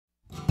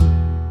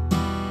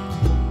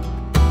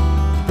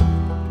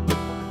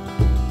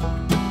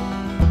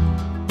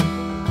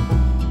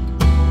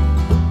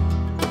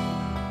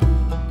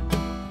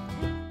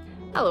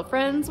Hello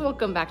friends,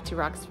 welcome back to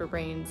Rocks for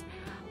Brains.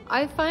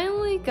 I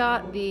finally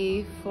got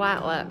the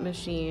flat lap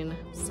machine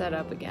set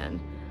up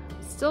again.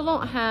 Still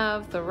don't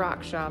have the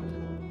rock shop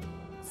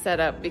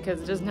set up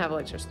because it doesn't have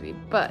electricity,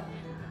 but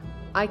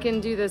I can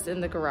do this in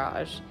the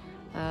garage.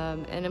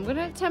 And I'm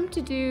gonna attempt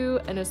to do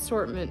an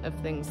assortment of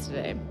things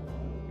today.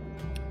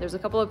 There's a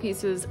couple of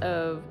pieces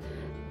of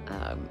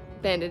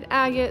banded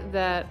agate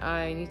that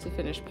I need to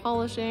finish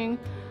polishing.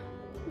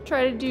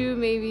 Try to do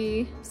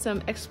maybe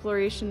some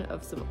exploration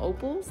of some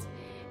opals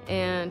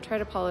and try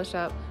to polish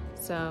up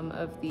some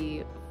of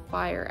the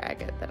fire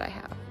agate that I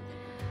have.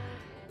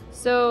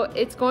 So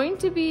it's going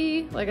to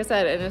be, like I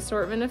said, an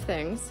assortment of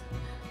things.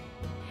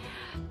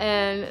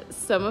 And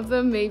some of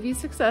them may be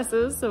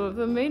successes, some of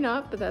them may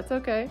not, but that's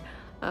okay.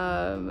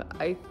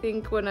 I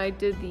think when I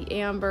did the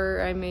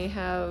amber, I may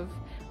have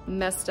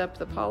messed up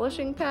the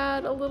polishing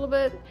pad a little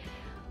bit.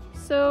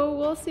 So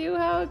we'll see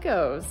how it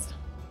goes.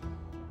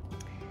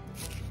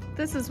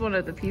 This is one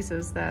of the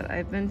pieces that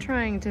I've been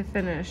trying to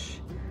finish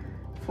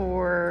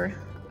for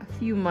a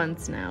few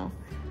months now.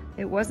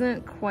 It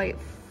wasn't quite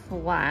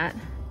flat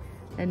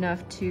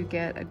enough to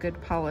get a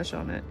good polish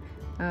on it.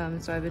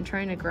 So I've been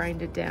trying to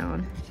grind it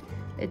down.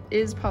 It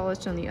is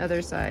polished on the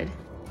other side,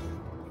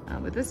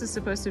 but this is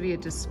supposed to be a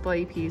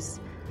display piece,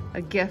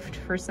 a gift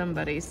for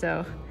somebody.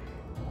 So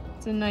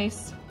it's a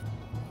nice,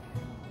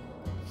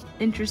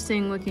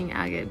 interesting looking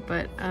agate,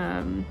 but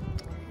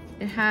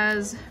it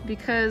has,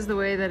 because the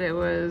way that it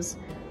was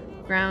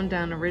ground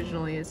down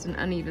originally, it's an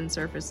uneven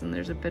surface and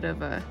there's a bit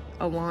of a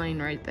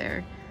line right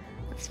there.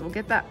 So we'll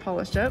get that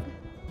polished up.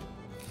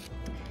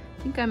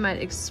 I think I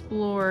might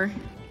explore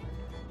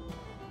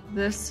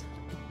this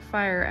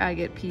fire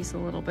agate piece a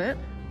little bit.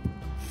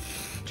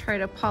 Try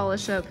to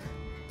polish up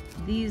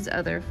these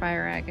other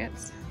fire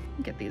agates.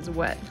 Get these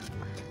wet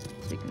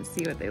so you can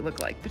see what they look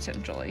like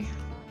potentially.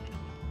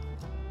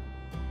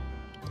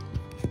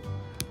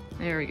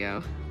 There we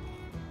go.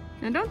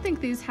 I don't think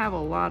these have a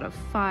lot of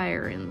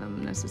fire in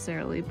them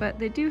necessarily, but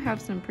they do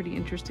have some pretty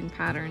interesting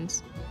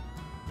patterns.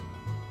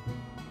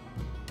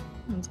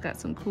 It's got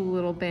some cool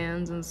little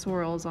bands and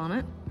swirls on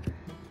it.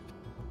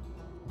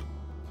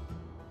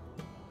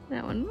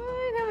 That one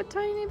might have a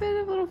tiny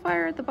bit of little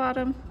fire at the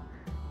bottom,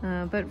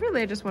 but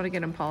really I just want to get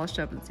them polished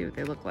up and see what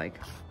they look like.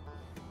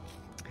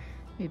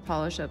 Maybe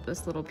polish up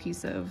this little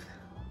piece of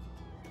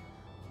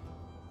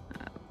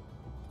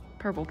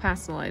purple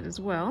pastelite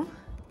as well.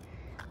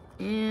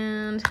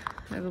 And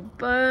I have a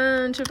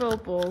bunch of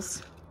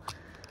opals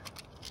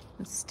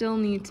that still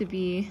need to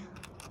be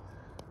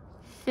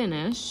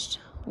finished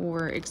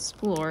or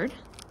explored.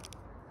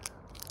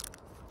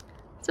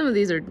 Some of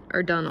these are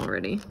done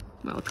already.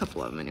 Well, a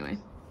couple of them anyway.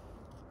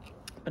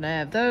 But I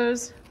have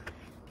those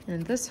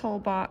and this whole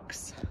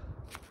box.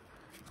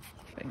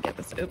 If I can get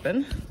this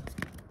open.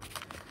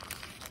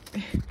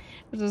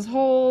 There's this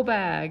whole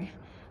bag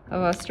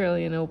of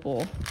Australian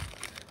opal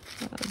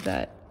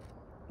that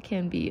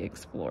can be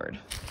explored.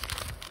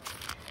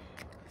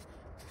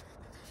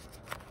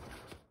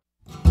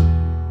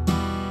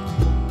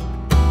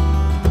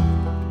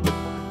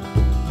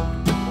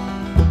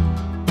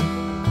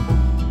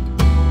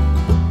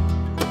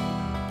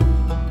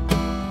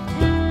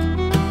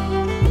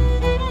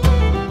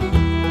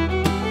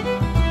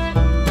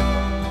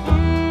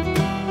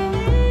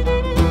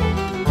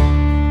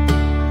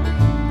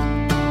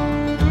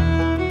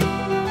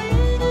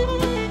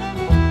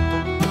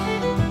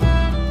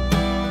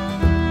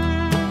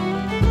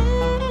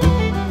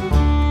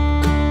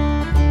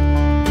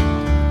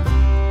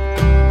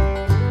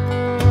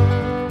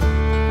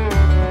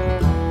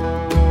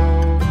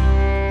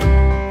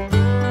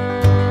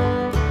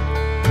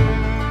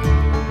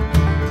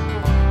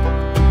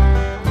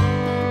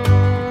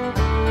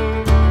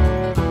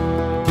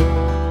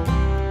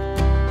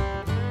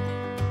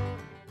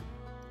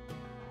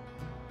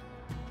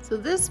 So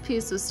this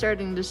piece was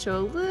starting to show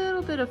a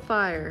little bit of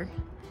fire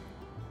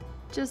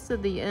just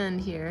at the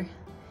end here.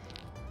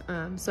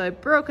 So I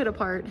broke it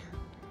apart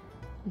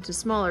into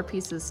smaller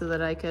pieces so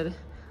that I could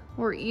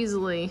more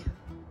easily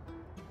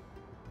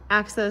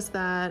access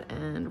that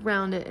and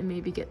round it and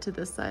maybe get to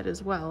this side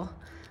as well.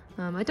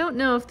 I don't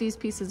know if these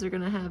pieces are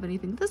gonna have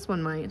anything. This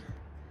one might,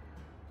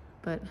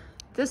 but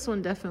this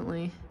one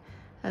definitely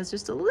has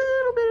just a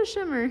little bit of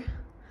shimmer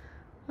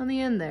on the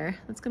end there.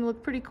 That's gonna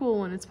look pretty cool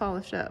when it's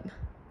polished up.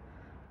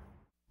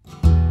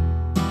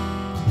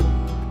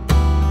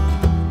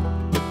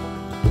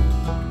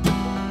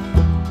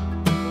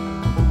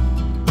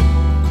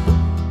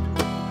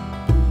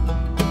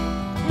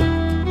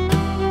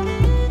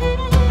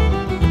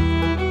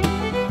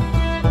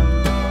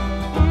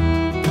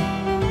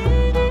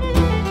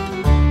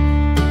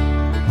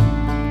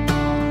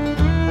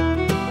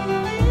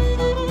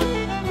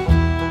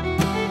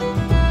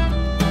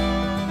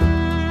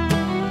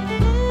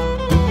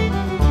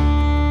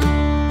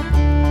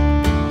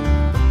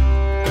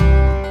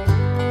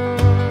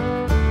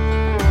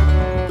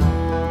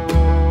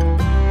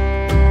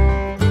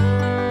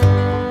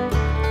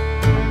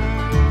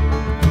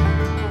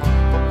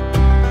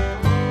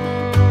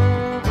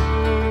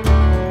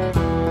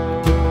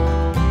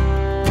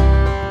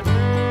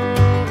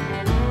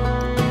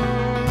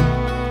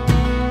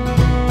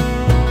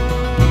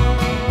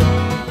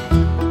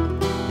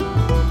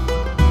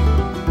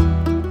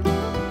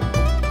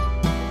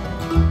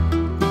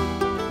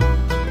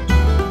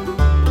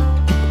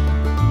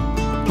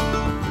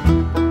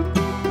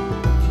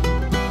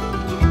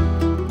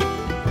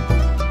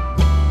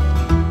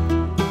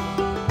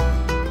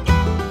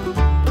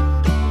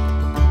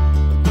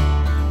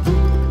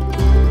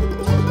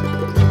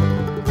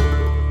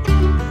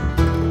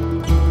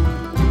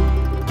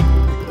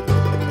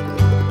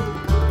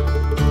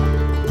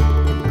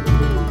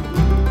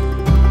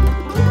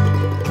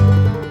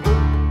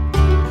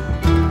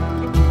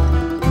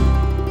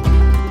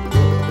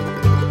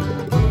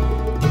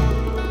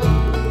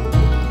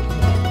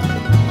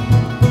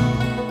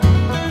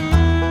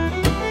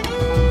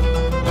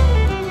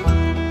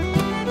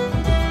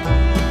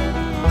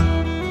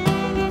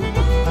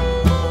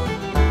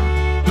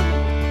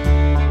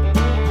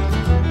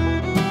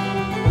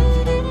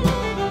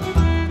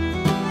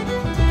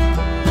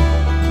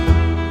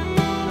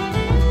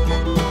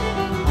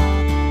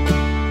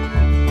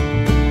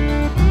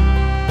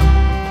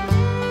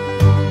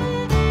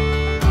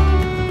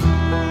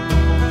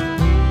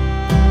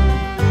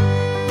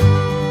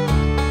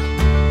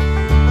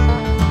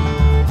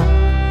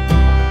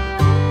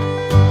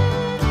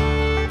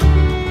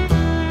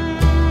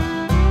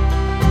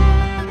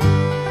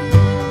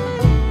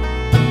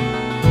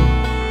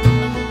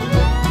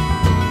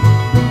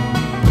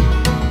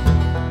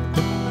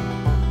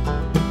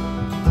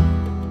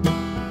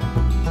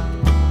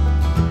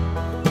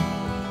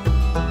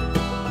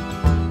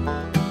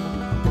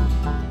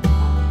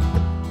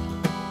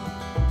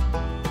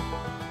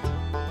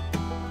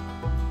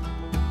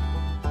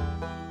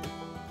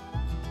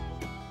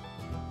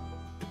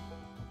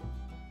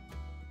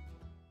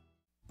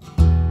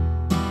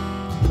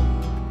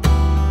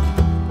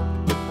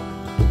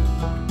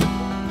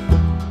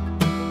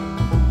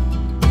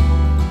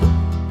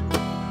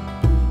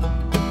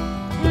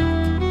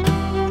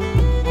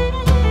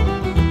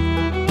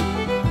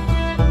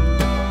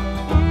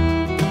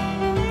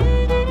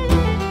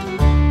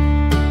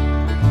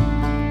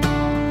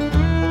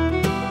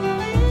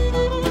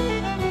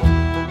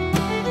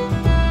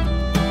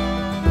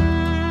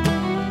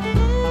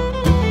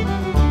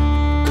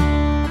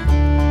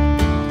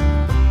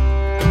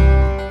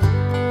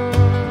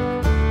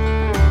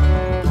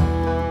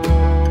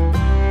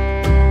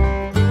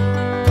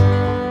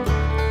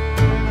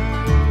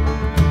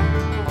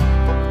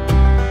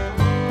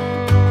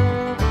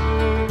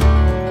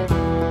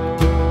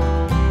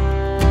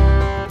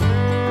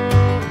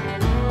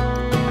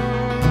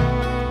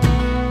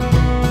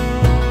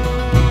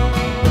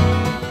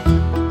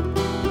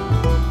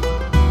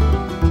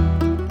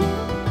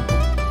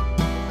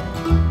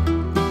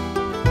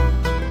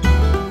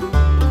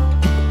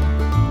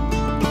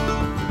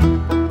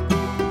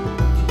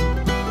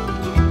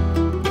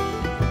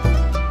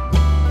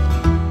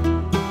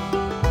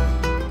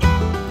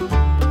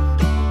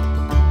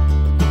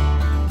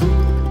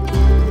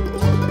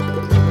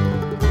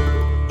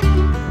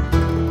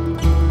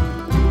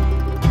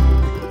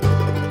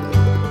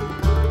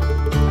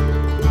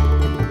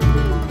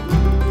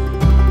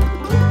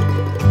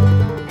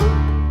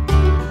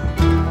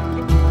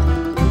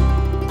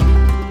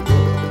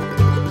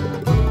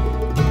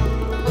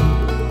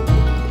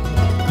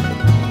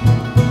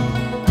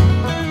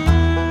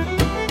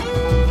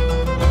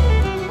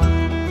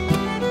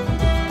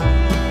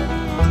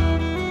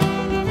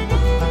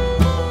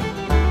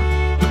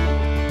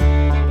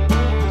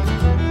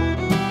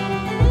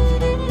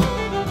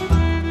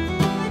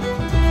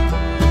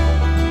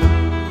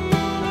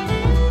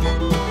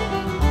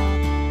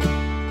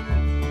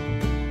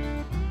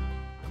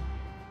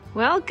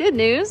 Well, good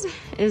news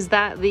is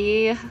that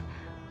the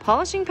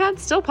polishing pad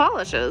still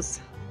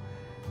polishes.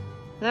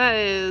 That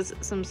is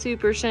some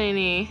super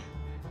shiny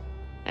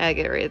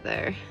agate right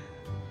there.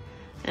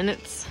 And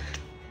it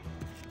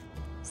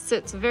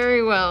sits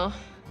very well.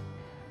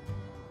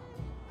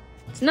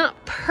 It's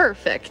not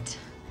perfect,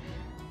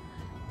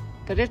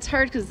 but it's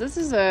hard because this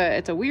is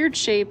it's a weird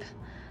shape,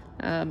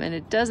 and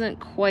it doesn't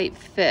quite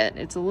fit.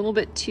 It's a little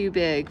bit too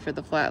big for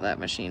the flat lap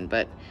machine,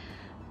 but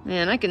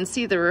man, I can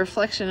see the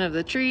reflection of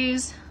the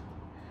trees.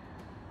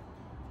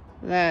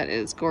 That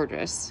is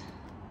gorgeous.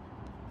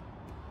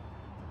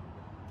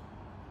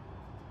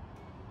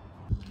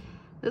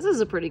 This is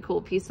a pretty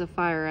cool piece of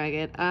fire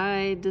agate.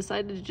 I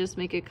decided to just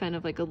make it kind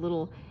of like a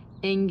little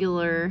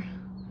angular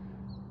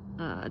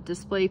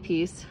display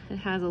piece. It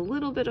has a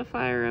little bit of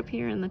fire up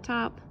here in the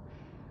top,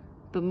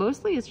 but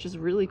mostly it's just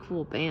really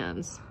cool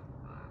bands.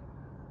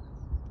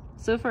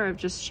 So far I've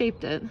just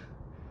shaped it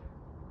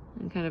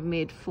and kind of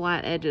made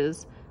flat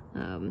edges,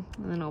 and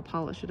then I'll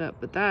polish it up,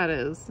 but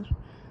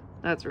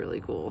that's really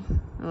cool.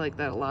 I like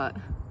that a lot.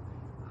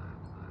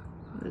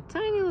 A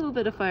tiny little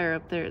bit of fire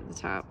up there at the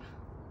top.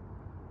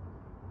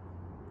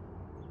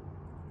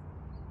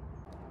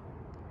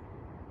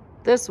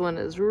 This one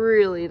is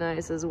really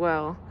nice as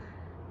well.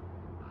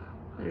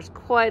 There's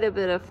quite a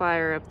bit of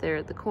fire up there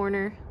at the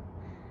corner,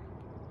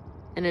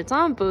 and it's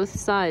on both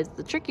sides.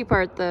 The tricky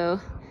part though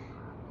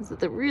is that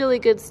the really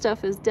good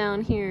stuff is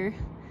down here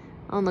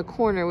on the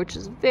corner, which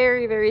is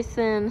very, very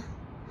thin.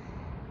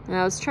 And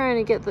I was trying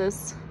to get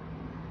this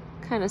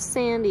kind of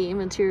sandy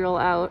material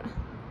out,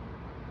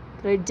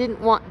 but I didn't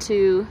want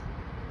to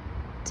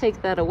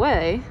take that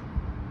away.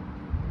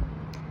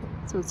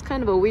 So it's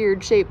kind of a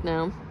weird shape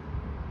now.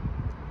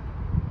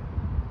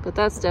 But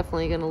that's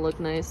definitely gonna look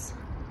nice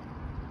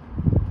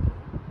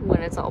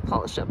when it's all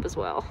polished up as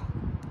well.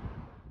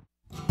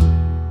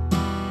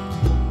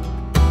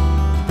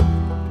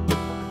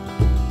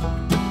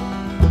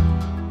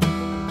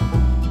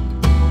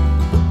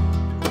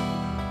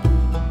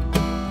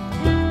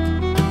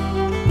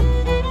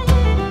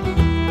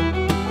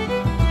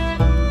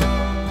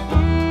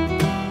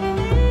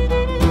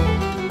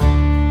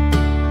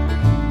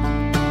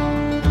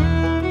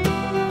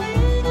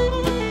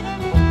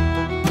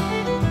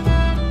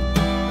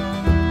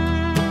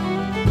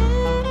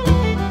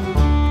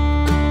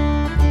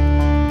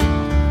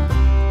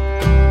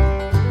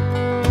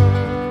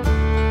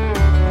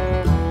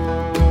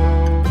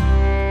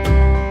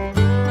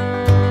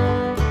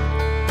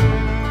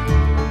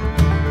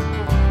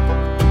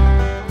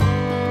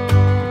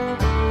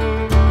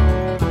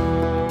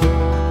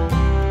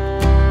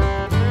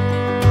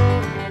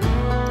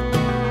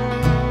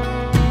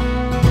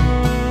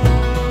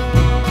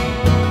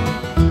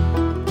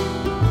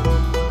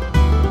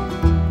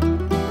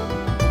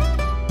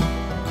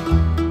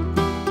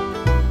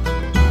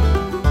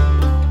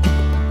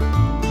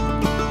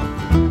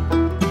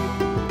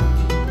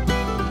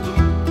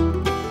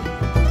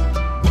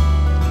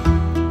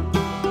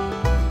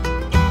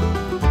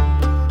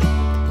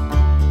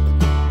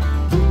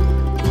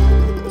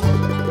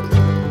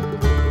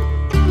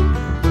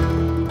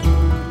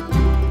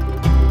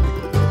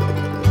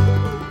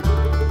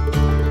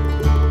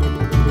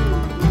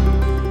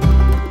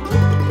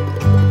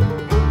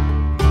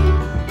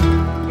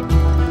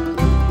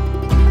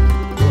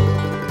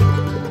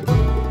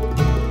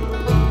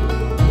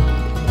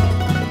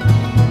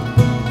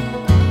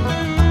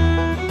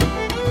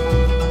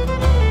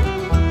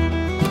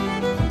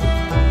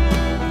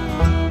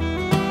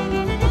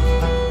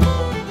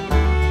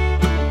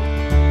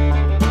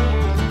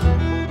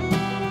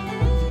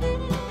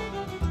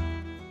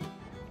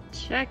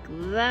 Check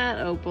that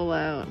opal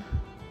out.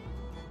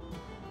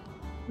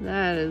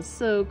 That is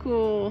so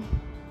cool.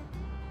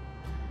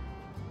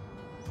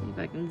 See if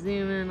I can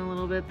zoom in a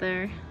little bit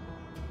there.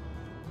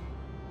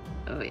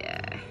 Oh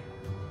yeah.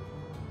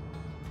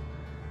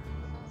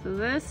 So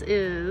this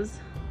is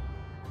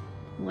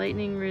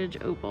Lightning Ridge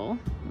Opal.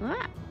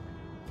 Ah.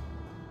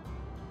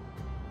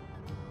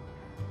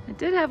 I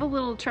did have a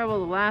little trouble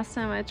the last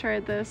time I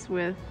tried this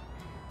with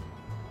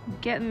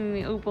getting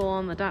the opal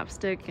on the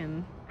dopstick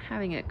and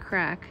having it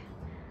crack.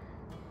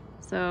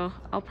 So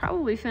I'll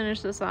probably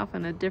finish this off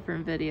in a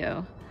different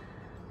video.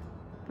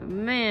 But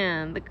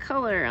man, the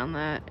color on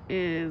that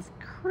is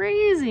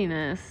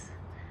craziness.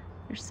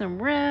 There's some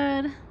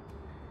red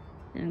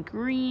and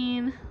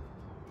green.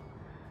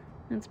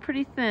 It's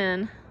pretty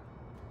thin,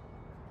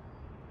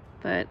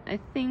 but I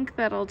think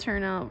that'll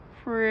turn out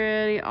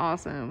pretty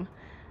awesome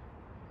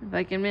if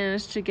I can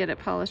manage to get it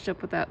polished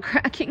up without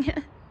cracking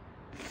it.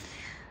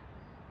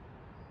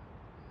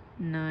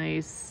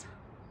 Nice.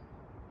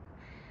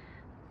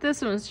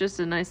 This one's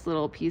just a nice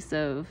little piece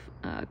of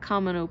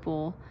common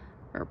opal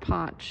or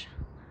potch.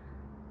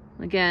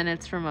 Again,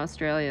 it's from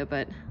Australia,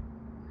 but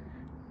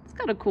it's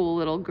got a cool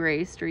little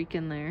gray streak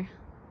in there.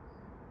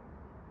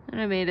 And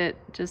I made it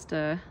just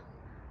a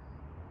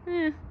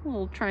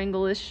little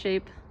triangle-ish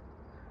shape.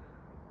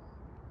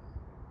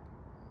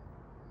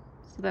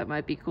 So that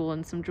might be cool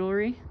in some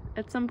jewelry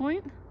at some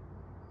point.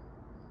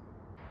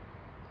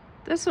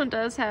 This one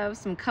does have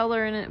some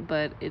color in it,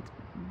 but it's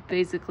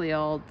basically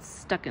all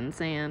stuck in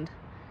sand.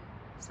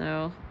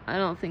 So I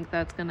don't think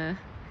that's gonna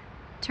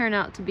turn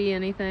out to be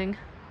anything.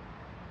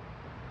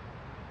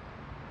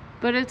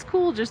 But it's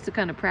cool just to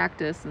kind of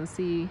practice and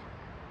see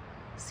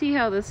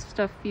how this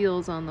stuff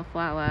feels on the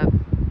flat lap.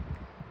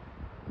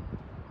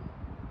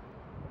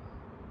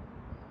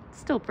 It's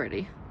still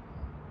pretty.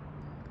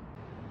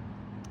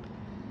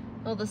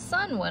 Well, the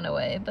sun went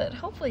away, but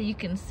hopefully you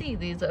can see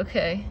these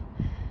okay.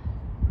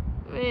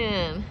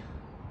 Man,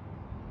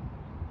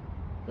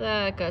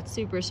 that got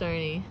super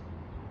shiny.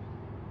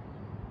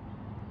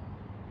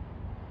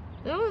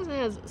 That one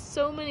has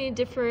so many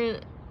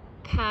different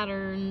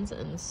patterns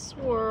and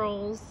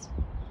swirls.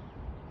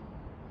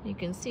 You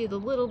can see the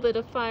little bit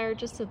of fire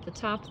just at the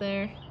top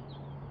there.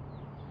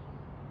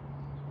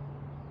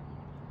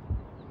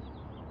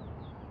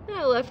 And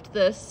I left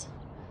this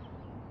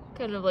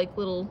kind of like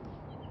little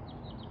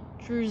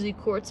druzy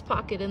quartz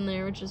pocket in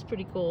there, which is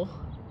pretty cool.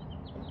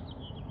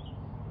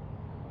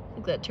 I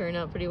think that turned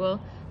out pretty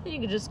well. And you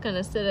can just kind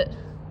of sit it,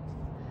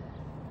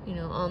 you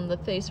know, on the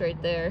face right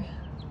there.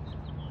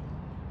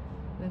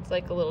 It's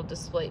like a little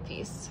display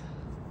piece.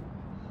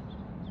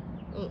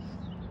 Ooh,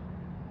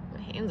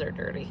 my hands are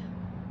dirty.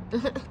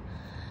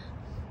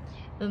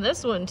 And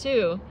this one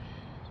too,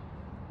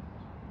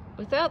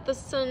 without the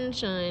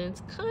sunshine,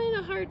 it's kind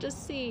of hard to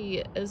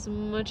see as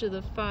much of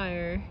the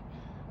fire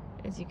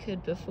as you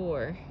could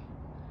before.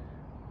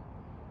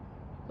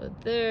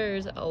 But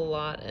there's a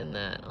lot in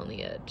that on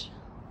the edge.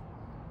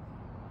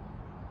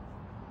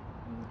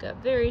 It's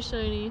got very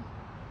shiny.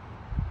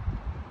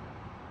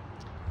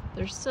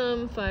 There's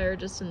some fire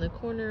just in the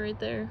corner right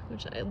there,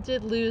 which I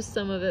did lose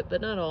some of it,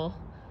 but not all.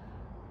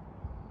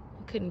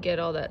 I couldn't get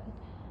all that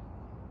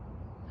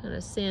kind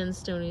of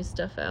sandstony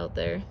stuff out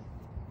there.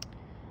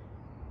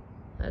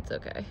 That's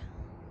okay.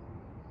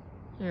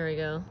 There we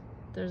go.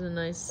 There's a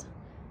nice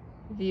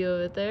view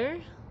of it there.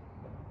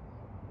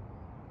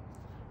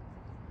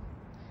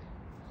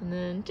 And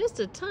then just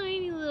a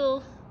tiny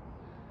little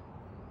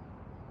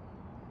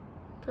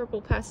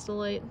purple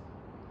pastelite,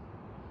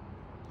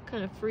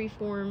 kind of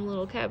free-form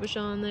little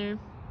cabochon there.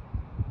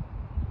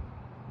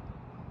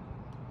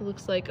 It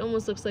looks like,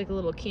 almost looks like a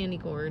little candy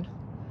corn,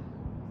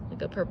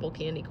 like a purple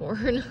candy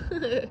corn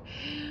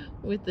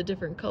with the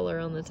different color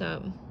on the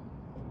top.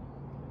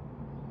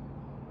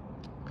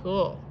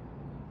 Cool.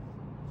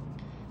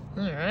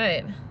 All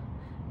right,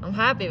 I'm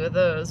happy with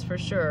those for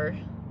sure.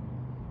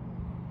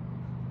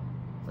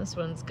 This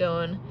one's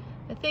going,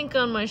 I think,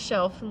 on my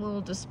shelf in a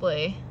little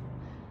display.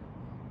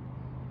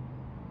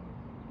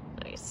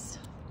 Nice.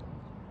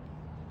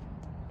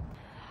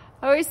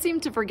 I always seem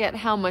to forget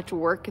how much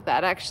work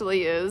that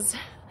actually is.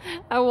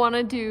 I want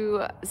to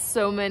do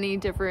so many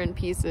different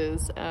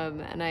pieces,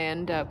 and I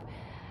end up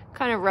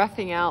kind of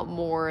roughing out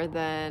more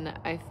than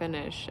I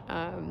finish.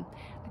 I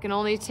can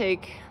only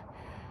take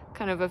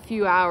kind of a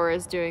few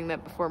hours doing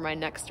that before my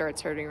neck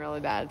starts hurting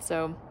really bad.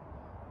 So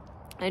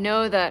I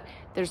know that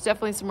there's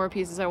definitely some more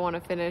pieces I want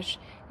to finish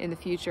in the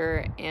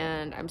future,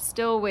 and I'm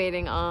still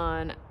waiting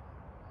on,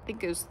 I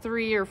think it was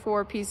 3 or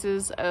 4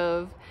 pieces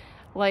of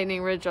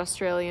Lightning Ridge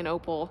Australian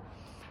Opal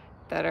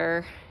that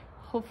are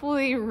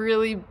hopefully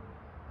really,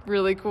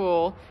 really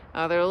cool.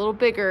 They're a little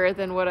bigger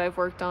than what I've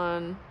worked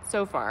on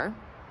so far.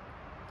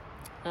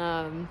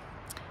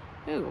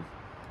 Ooh.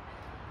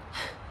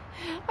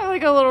 I have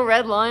like a little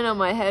red line on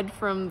my head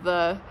from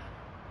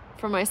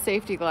my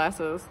safety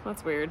glasses.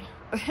 That's weird.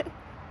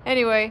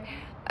 Anyway,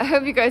 I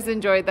hope you guys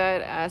enjoyed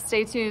that.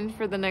 Stay tuned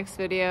for the next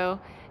video.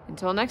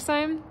 Until next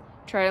time,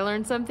 try to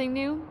learn something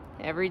new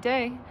every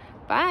day.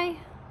 Bye.